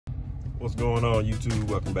What's going on, YouTube?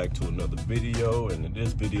 Welcome back to another video. And in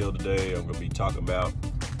this video today, I'm going to be talking about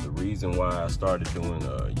the reason why I started doing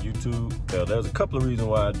YouTube. Now, there's a couple of reasons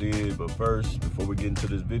why I did, but first, before we get into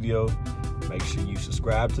this video, make sure you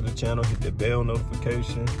subscribe to the channel, hit that bell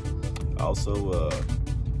notification. Also,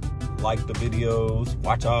 like the videos,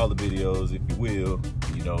 watch all the videos if you will,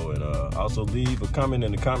 you know, and also leave a comment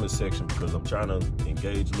in the comment section because I'm trying to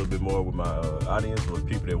engage a little bit more with my audience or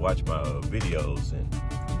people that watch my videos, and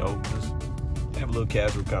you know, just have a little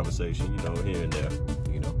casual conversation, you know, here and there,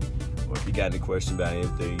 you know. Or if you got any questions about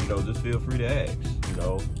anything, you know, just feel free to ask, you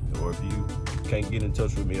know. Or if you can't get in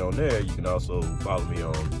touch with me on there, you can also follow me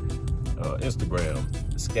on Instagram,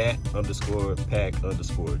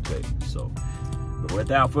 scat_pack_J. So, but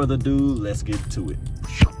without further ado, let's get to it.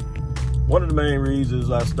 One of the main reasons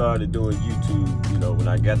I started doing YouTube, you know, when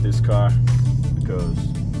I got this car, because,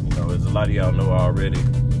 you know, as a lot of y'all know already,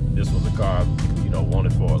 this was a car, you know,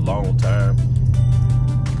 wanted for a long time.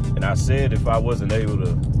 And I said if I wasn't able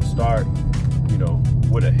to start, you know,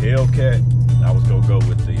 with a Hellcat, I was gonna go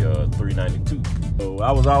with the 392. So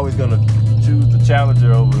I was always gonna choose the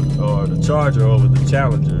Challenger over, or the Charger over the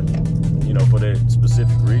Challenger, you know, for that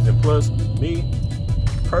specific reason. Plus, me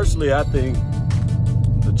personally, I think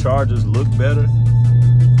the Chargers look better,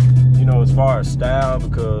 you know, as far as style,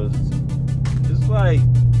 because it's like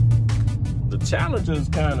the Challengers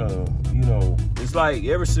kind of, you know, it's like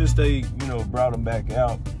ever since they, you know, brought them back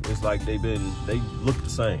out, it's like they look the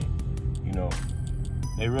same, you know.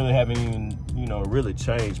 They really haven't even, you know, really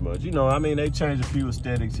changed much. You know, I mean, they changed a few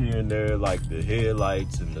aesthetics here and there, like the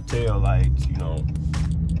headlights and the tail lights, you know,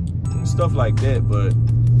 and stuff like that, but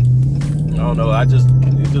I don't know, it just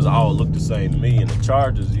all looked the same to me. And the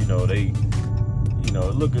Chargers, you know, they, you know,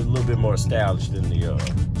 look a little bit more stylish than the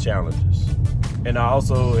Challengers. And I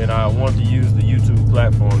wanted to use the YouTube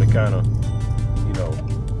platform to kind of, you know,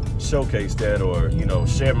 showcase that, or, you know,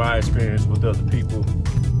 share my experience with other people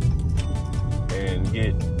and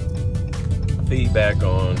get feedback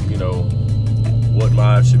on, you know, what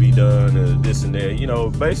mods should be done, this and that. You know,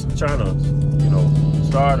 basically trying to, you know,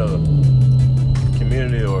 start a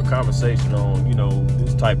community or a conversation on, you know,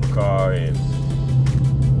 this type of car, and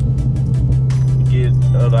get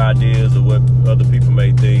other ideas of what other people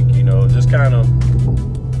may think, you know, just kind of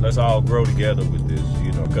let's all grow together with this,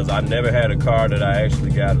 you know, because I never had a car that I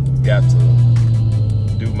actually got to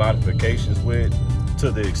do modifications with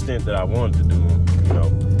to the extent that I wanted to do them,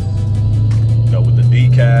 you know, with the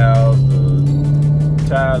decals, the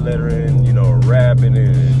tire lettering, you know, wrapping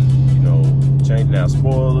it, and, you know, changing out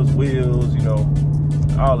spoilers, wheels, you know,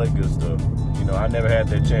 all that good stuff. You know, I never had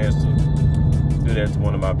that chance to do that to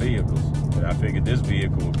one of my vehicles. And I figured this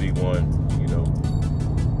vehicle would be one, you know,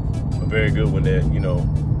 a very good one that, you know,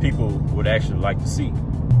 people would actually like to see.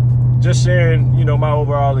 Just sharing, you know, my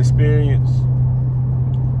overall experience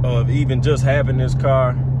of even just having this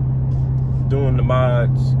car, doing the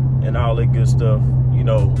mods and all that good stuff, you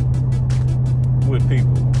know, with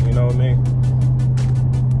people, you know what I mean?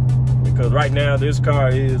 Because right now this car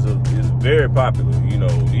is very popular. You know,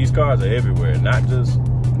 these cars are everywhere, not just,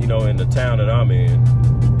 you know, in the town that I'm in.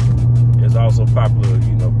 It's also popular,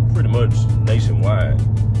 you know, pretty much nationwide.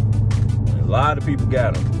 And a lot of people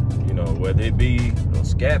got them, you know, whether it be a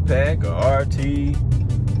Scat Pack, a RT,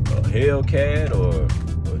 a Hellcat, or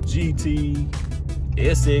a GT,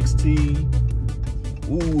 SXT,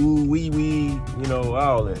 woo wee wee, you know,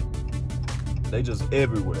 all that. They just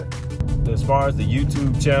everywhere. As far as the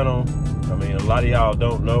YouTube channel, I mean, a lot of y'all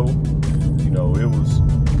don't know, you know, it was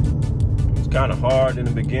kind of hard in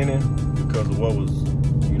the beginning because of what was,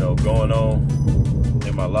 you know, going on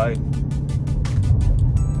in my life.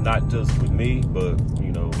 Not just with me, but,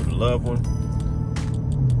 you know, with a loved one.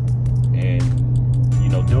 And, you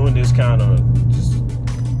know, doing this kind of just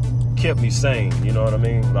kept me sane, you know what I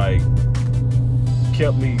mean? Like,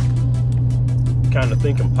 kept me kind of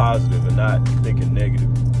thinking positive and not thinking negative,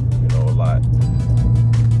 you know, a lot.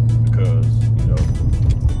 Because, you know,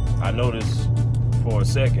 I noticed for a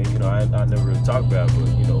second, you know, I never really talked about it, but,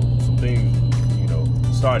 you know, some things, you know,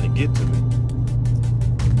 starting to get to me.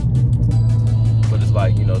 But it's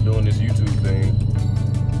like, you know, doing this YouTube thing,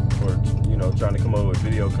 or, you know, trying to come up with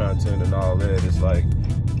video content and all that, it's like,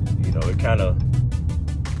 you know, it kind of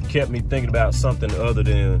kept me thinking about something other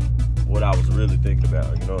than what I was really thinking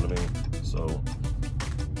about, you know what I mean? So,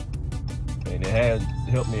 and it has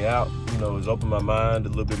helped me out, you know, it's opened my mind a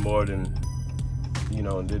little bit more than, you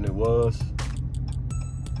know, than it was.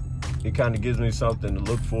 It kind of gives me something to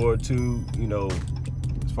look forward to, you know,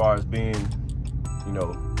 as far as being, you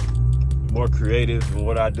know, more creative in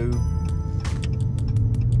what I do.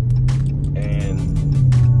 And,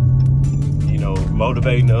 you know,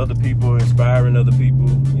 motivating other people, inspiring other people,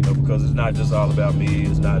 you know, because it's not just all about me.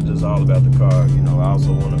 It's not just all about the car. You know, I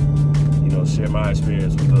also want to, you know, share my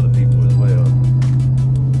experience with other people as well.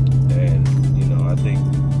 And, you know, I think,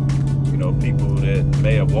 you know, people that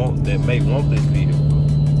may want this vehicle,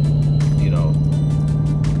 you know,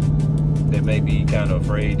 that may be kind of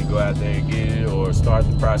afraid to go out there and get it or start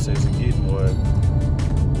the process of getting one,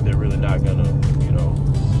 they're really not gonna, you know,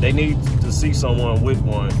 they need to see someone with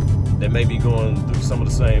one that may be going through some of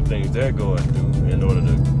the same things they're going through in order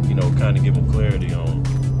to, you know, kind of give them clarity on,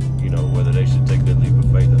 you know, whether they should take that leap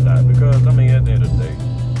of faith or not. Because, I mean, at the end of the day,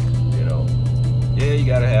 you know, yeah, you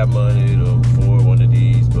gotta have money to afford one of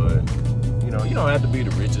these, but, you know, you don't have to be the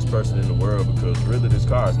richest person in the world, because really this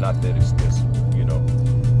car is not that expensive, you know.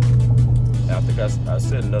 I think I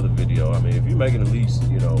said in another video, I mean, if you're making at least,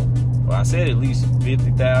 you know, well, I said at least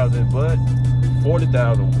 50,000, but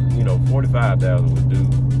 40,000, you know, 45,000 would do,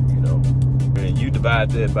 you know. And you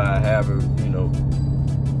divide that by however, you know,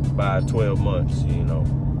 by 12 months, you know,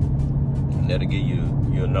 and that'll give you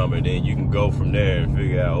your number. Then you can go from there and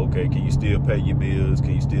figure out, okay, can you still pay your bills?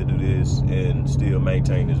 Can you still do this and still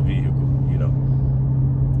maintain this vehicle, you know?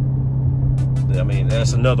 I mean,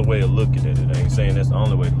 that's another way of looking at it. I ain't saying that's the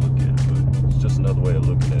only way to look at it, but it's just another way of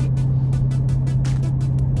looking at it.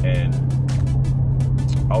 And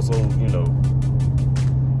also, you know,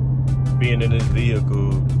 being in this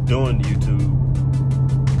vehicle, doing YouTube,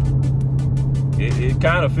 it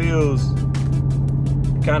kind of feels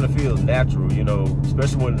natural, you know,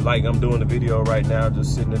 especially when, like, I'm doing the video right now,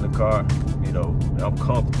 just sitting in the car, you know, I'm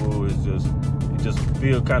comfortable. It just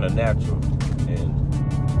feels kind of natural. And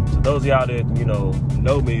to those of y'all that, you know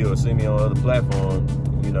me or see me on other platforms,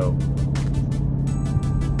 you know,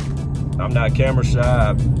 I'm not camera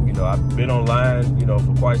shy. You know, I've been online, you know,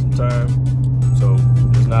 for quite some time. So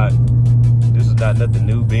this is not nothing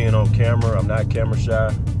new being on camera. I'm not camera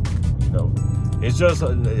shy. You know, it's just,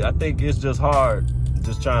 I think it's just hard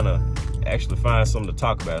just trying to actually find something to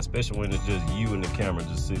talk about, especially when it's just you and the camera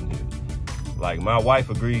just sitting here. Like, my wife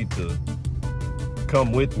agreed to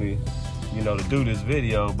come with me, you know, to do this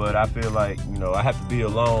video, but I feel like, you know, I have to be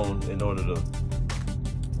alone in order to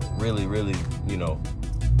really, you know,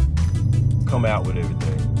 come out with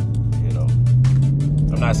everything, you know.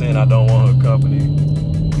 I'm not saying I don't want her company.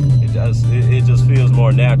 It just feels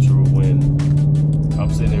more natural when I'm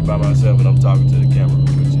sitting here by myself and I'm talking to the camera,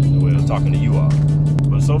 which is the way I'm talking to you all.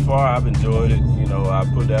 But so far, I've enjoyed it. You know, I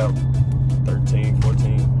put out 13,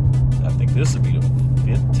 14. I think this would be the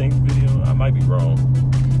 15th video. I might be wrong.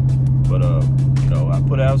 But, you know, I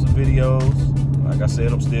put out some videos. Like I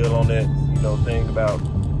said, I'm still on that, you know, thing about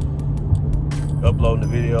uploading the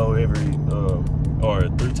video every, or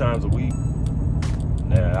 3 times a week.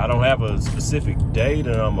 Now, I don't have a specific day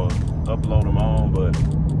that I'm gonna upload them on, but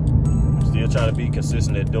I'm still trying to be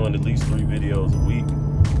consistent at doing at least 3 videos a week.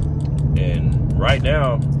 And right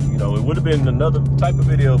now, you know, it would have been another type of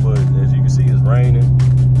video, but as you can see, it's raining.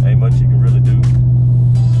 Ain't much you can really do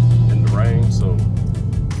in the rain, so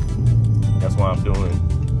that's why I'm doing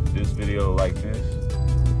this video like this.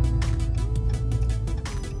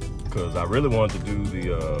 Because I really wanted to do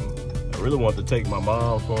the, I really wanted to take my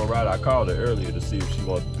mom for a ride. I called her earlier to see if she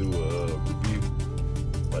wanted to do a review,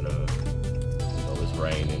 but you know, it's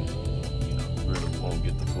raining. You know, really won't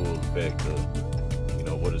get the full effect of, you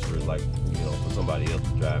know, what it's really like, you know, for somebody else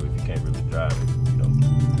to drive if you can't really drive it, you know,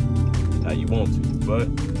 how you want to. But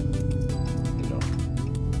you know,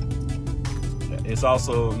 it's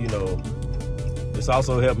also, you know, it's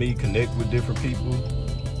also helped me connect with different people,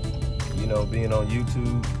 you know, being on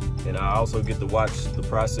YouTube. And I also get to watch the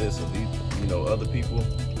process of, you know, other people,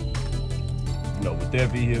 you know, with their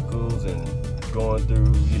vehicles and going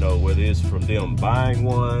through, you know, whether it's from them buying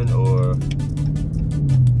one or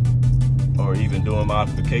even doing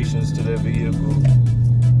modifications to their vehicle.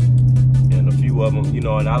 And a few of them, you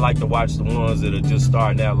know, and I like to watch the ones that are just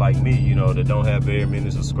starting out like me, you know, that don't have very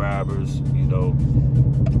many subscribers, you know.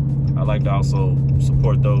 I like to also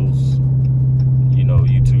support those, you know,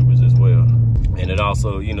 YouTubers as well. And it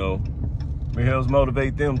also, you know, it helps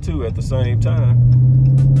motivate them too at the same time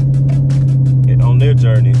and on their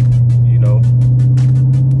journey, you know.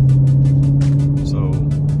 So,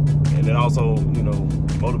 and it also, you know,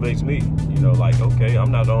 motivates me, you know, like, okay, I'm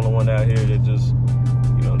not the only one out here that just,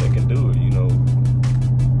 you know, that can do it, you know.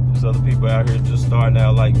 There's other people out here just starting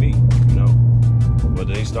out like me, you know.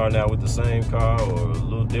 Whether they starting out with the same car or a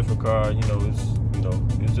little different car, you know, it's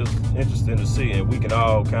just interesting to see. And we can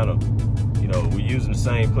all kind of, you know, we're using the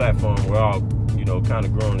same platform. We're all, you know, kind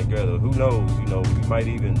of growing together. Who knows, you know, we might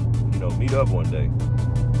even, you know, meet up one day,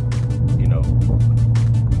 you know.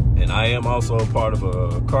 And I am also a part of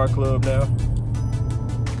a car club now.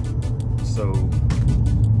 So,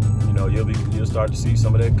 you know, you'll start to see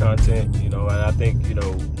some of that content, you know, and I think, you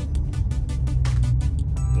know,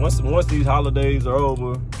 once these holidays are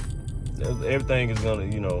over, everything is gonna,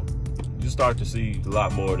 you know, you start to see a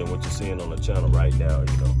lot more than what you're seeing on the channel right now,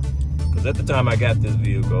 you know. Because at the time I got this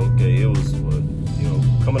vehicle, okay, it was, you know,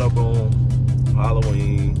 coming up on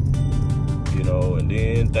Halloween, you know, and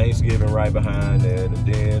then Thanksgiving right behind that, and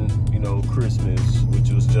then, you know, Christmas, which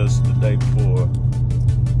was just the day before,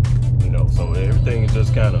 you know, so everything is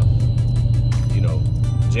just kind of, you know,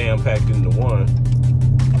 jam-packed into one.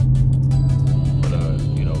 But,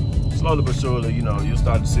 you know, slowly but surely, you know, you'll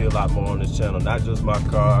start to see a lot more on this channel, not just my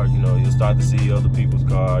car, you know, you'll start to see other people's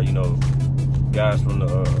car, you know, guys from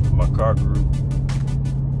my car group,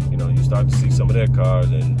 you know, you start to see some of their cars,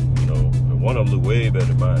 and, you know, one of them look way better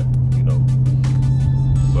than mine, you know,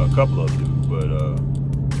 well, a couple of them do, but,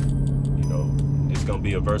 you know, it's gonna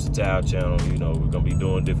be a versatile channel, you know, we're gonna be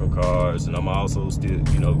doing different cars, and I'm also still,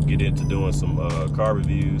 you know, get into doing some car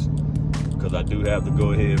reviews, because I do have to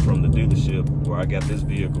go ahead from the dealership where I got this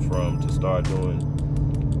vehicle from to start doing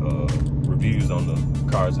reviews on the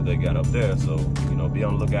cars that they got up there, so, you know, be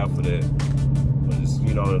on the lookout for that. But it's,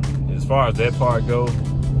 you know, as far as that part go,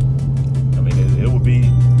 I mean, it would be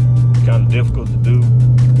kind of difficult to do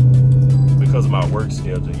because of my work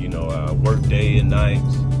schedule. You know, I work day and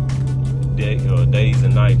nights, days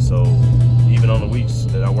and nights. So even on the weeks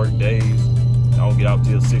that I work days, I don't get out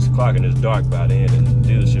till 6 o'clock and it's dark by then, and the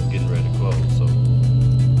dealership getting ready to close. So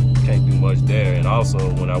can't do much there. And also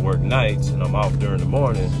when I work nights and I'm off during the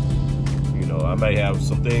morning, you know, I may have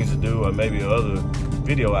some things to do, or maybe other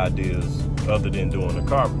video ideas other than doing a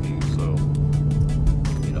car review. So,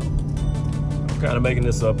 you know, I'm kind of making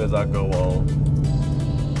this up as I go on.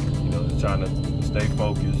 You know, just trying to stay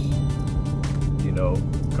focused, you know,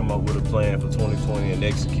 come up with a plan for 2020 and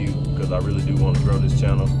execute, because I really do want to grow this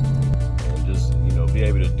channel and just, you know, be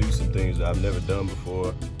able to do some things that I've never done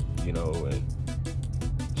before, you know, and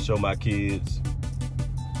show my kids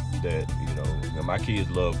that, you know, my kids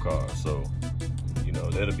love cars. So, you know,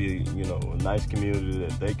 that'll be, you know, a nice community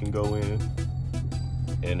that they can go in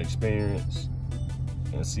and experience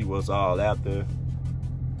and see what's all out there.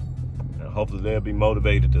 And hopefully they'll be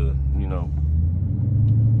motivated to, you know,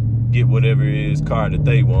 get whatever it is car that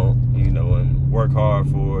they want, you know, and work hard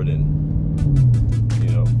for it, and, you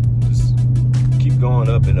know, just keep going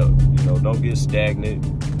up and up. You know, don't get stagnant.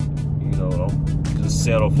 You know, don't just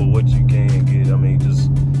settle for what you can get. I mean, just,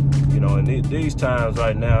 you know, in these times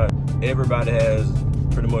right now, everybody has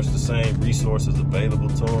pretty much the same resources available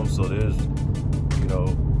to them. So there's, you know,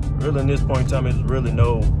 really in this point in time, there's really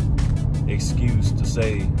no excuse to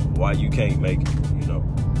say why you can't make it. You know,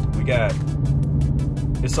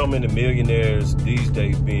 there's so many millionaires these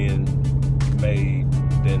days being made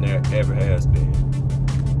than there ever has been.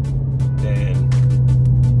 And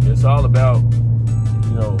it's all about,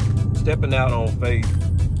 you know, stepping out on faith,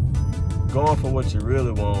 going for what you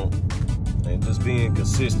really want, and just being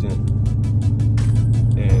consistent,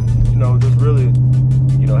 and, you know, just really,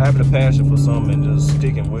 you know, having a passion for something and just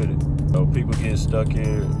sticking with it. You know, people get stuck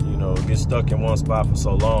here, you know, get stuck in one spot for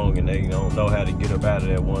so long, and they don't know how to get up out of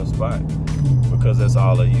that one spot because that's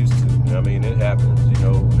all they're used to. I mean, it happens, you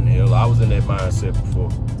know, and hell, I was in that mindset before,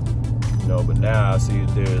 you know, but now I see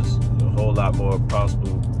that there's a whole lot more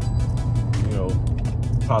possible, you know,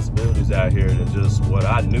 possibilities out here than just what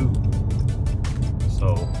I knew.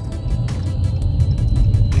 So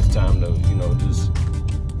it's time to, you know, just,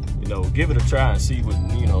 you know, give it a try and see what,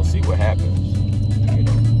 you know, see what happens. You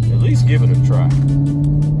know, at least give it a try.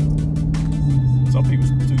 Some people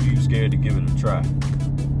too scared to give it a try,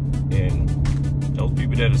 and those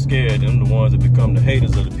people that are scared, them the ones that become the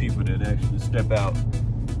haters of the people that actually step out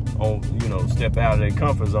of their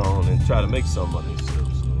comfort zone and try to make something of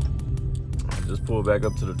themselves. So I just pulled back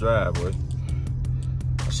up to the driveway.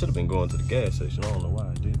 I should have been going to the gas station. I don't know why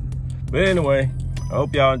I didn't. But anyway, I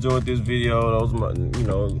hope y'all enjoyed this video. Those are my, you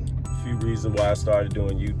know, a few reasons why I started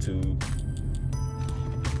doing YouTube.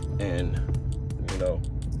 And, you know,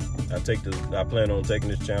 I plan on taking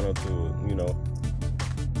this channel to, you know,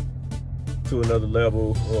 to another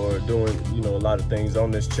level, or doing, you know, a lot of things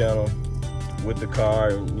on this channel with the car,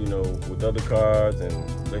 and, you know, with other cars,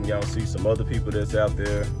 and letting y'all see some other people that's out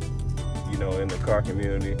there, you know, in the car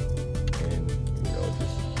community, and, you know,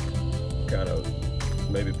 just kind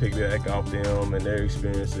of maybe piggyback off them and their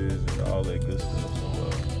experiences and all that good stuff.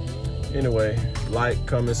 So, anyway, like,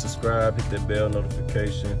 comment, subscribe, hit that bell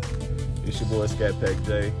notification. It's your boy Scat Pack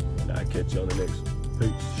J, and I'll catch you on the next one.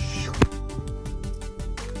 Peace.